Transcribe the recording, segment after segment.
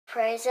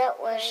Praise and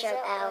worship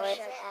hours,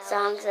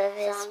 songs of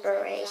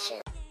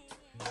inspiration.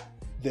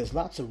 There's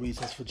lots of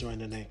reasons for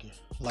joining Anchor,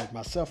 like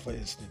myself for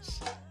instance.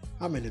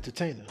 I'm an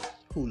entertainer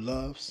who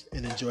loves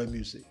and enjoys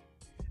music.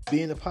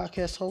 Being a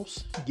podcast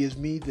host gives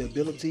me the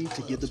ability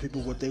to give the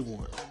people what they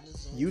want.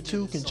 You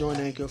too can join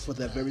Anchor for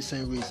that very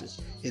same reason.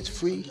 It's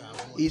free,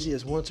 easy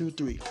as 1, 2,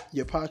 3.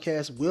 Your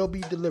podcast will be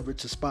delivered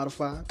to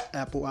Spotify,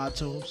 Apple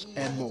iTunes,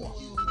 and more.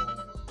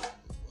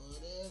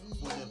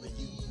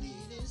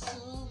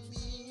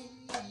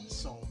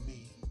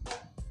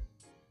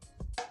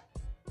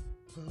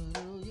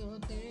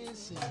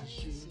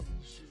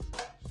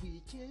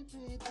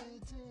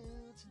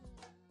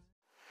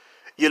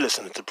 You're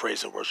listening to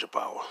Praise and Worship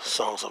Hour,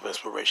 Songs of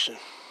Inspiration.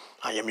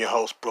 I am your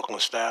host,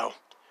 Brooklyn Style.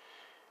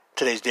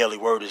 Today's daily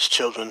word is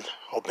children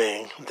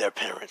obeying their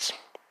parents.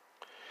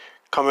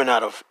 Coming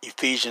out of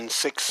Ephesians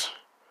 6,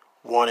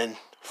 1 and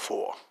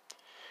 4.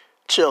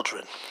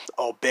 Children,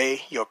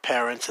 obey your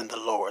parents in the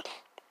Lord,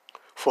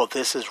 for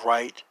this is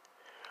right.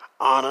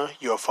 Honor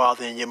your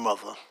father and your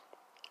mother.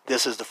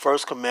 This is the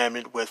first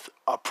commandment with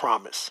a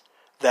promise,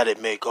 that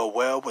it may go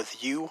well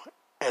with you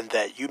and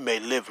that you may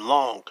live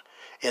long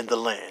in the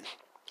land.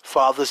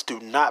 Fathers, do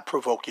not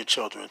provoke your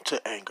children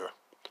to anger,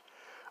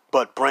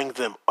 but bring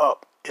them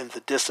up in the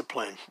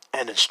discipline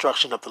and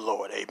instruction of the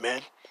Lord.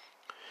 Amen.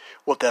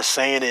 What that's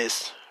saying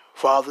is,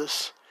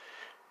 fathers,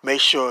 make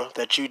sure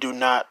that you do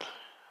not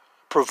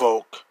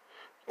provoke,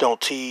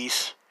 don't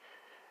tease,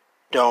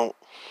 don't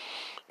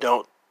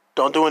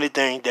do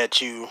anything that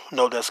you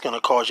know that's going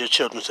to cause your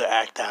children to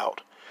act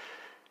out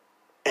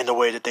in the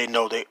way that they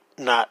know they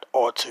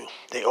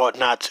ought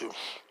not to.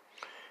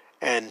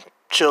 And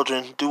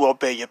children, do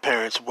obey your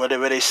parents.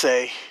 Whatever they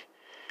say,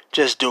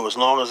 just do. As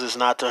long as it's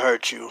not to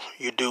hurt you,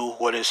 you do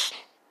what is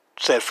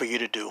said for you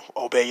to do.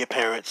 Obey your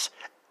parents,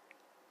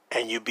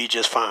 and you'll be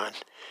just fine.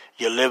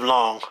 You'll live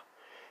long,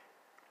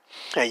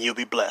 and you'll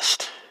be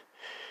blessed.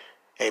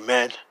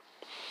 Amen.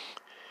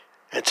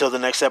 Until the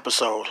next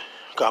episode,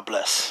 God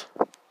bless.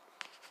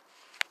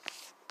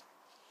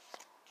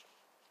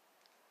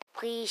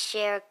 Please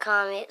share,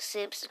 comment,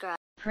 subscribe.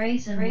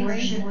 Praise and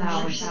worship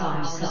our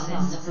songs of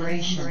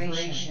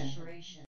inspiration.